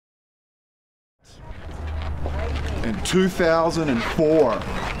In 2004,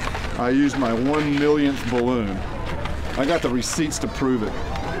 I used my 1 millionth balloon. I got the receipts to prove it.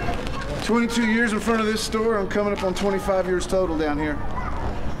 22 years in front of this store. I'm coming up on 25 years total down here.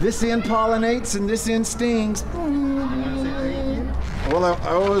 This end pollinates and this end stings. Well,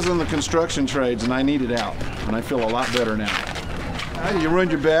 I was in the construction trades and I needed out, and I feel a lot better now. You ruin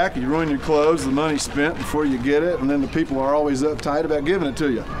your back, you ruin your clothes, the money's spent before you get it, and then the people are always uptight about giving it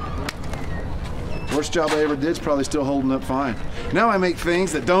to you. Worst job I ever did is probably still holding up fine. Now I make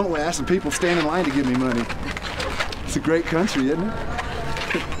things that don't last and people stand in line to give me money. It's a great country, isn't it?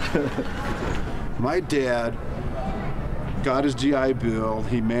 My dad got his GI Bill.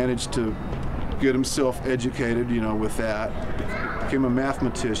 He managed to get himself educated, you know, with that. Became a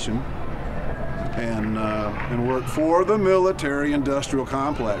mathematician and worked for the military-industrial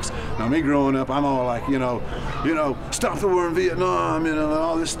complex. Now, me growing up, I'm all like, you know, stop the war in Vietnam, you know, and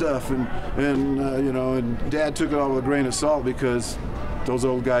all this stuff, and you know, and Dad took it all with a grain of salt because those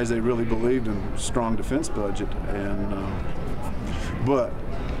old guys, they really believed in strong defense budget, and but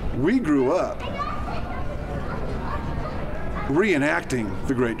we grew up reenacting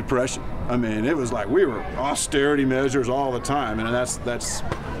the Great Depression. I mean, it was like we were austerity measures all the time, and that's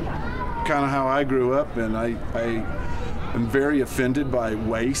kind of how I grew up, and I am very offended by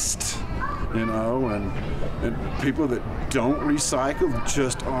waste, you know, and people that don't recycle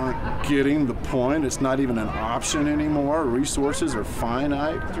just aren't getting the point. It's not even an option anymore. Resources are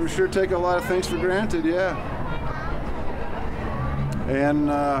finite. We sure take a lot of things for granted, yeah. And,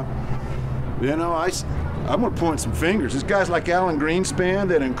 you know, I'm going to point some fingers. There's guys like Alan Greenspan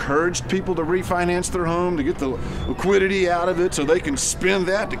that encouraged people to refinance their home to get the liquidity out of it so they can spend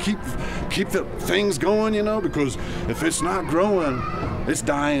that to keep the things going, you know, because if it's not growing, it's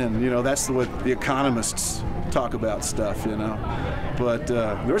dying. You know, that's what the economists talk about stuff, you know. But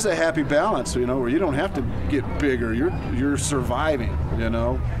there's a happy balance, you know, where you don't have to get bigger. You're surviving, you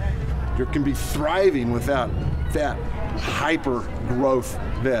know. You can be thriving without that hyper growth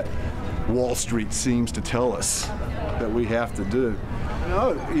that Wall Street seems to tell us that we have to do. You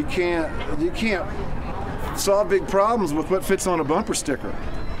know, you can't solve big problems with what fits on a bumper sticker.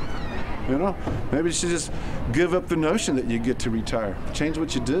 You know, maybe you should just give up the notion that you get to retire. Change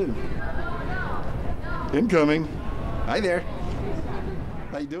what you do. Incoming. Hi there.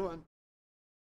 How you doing?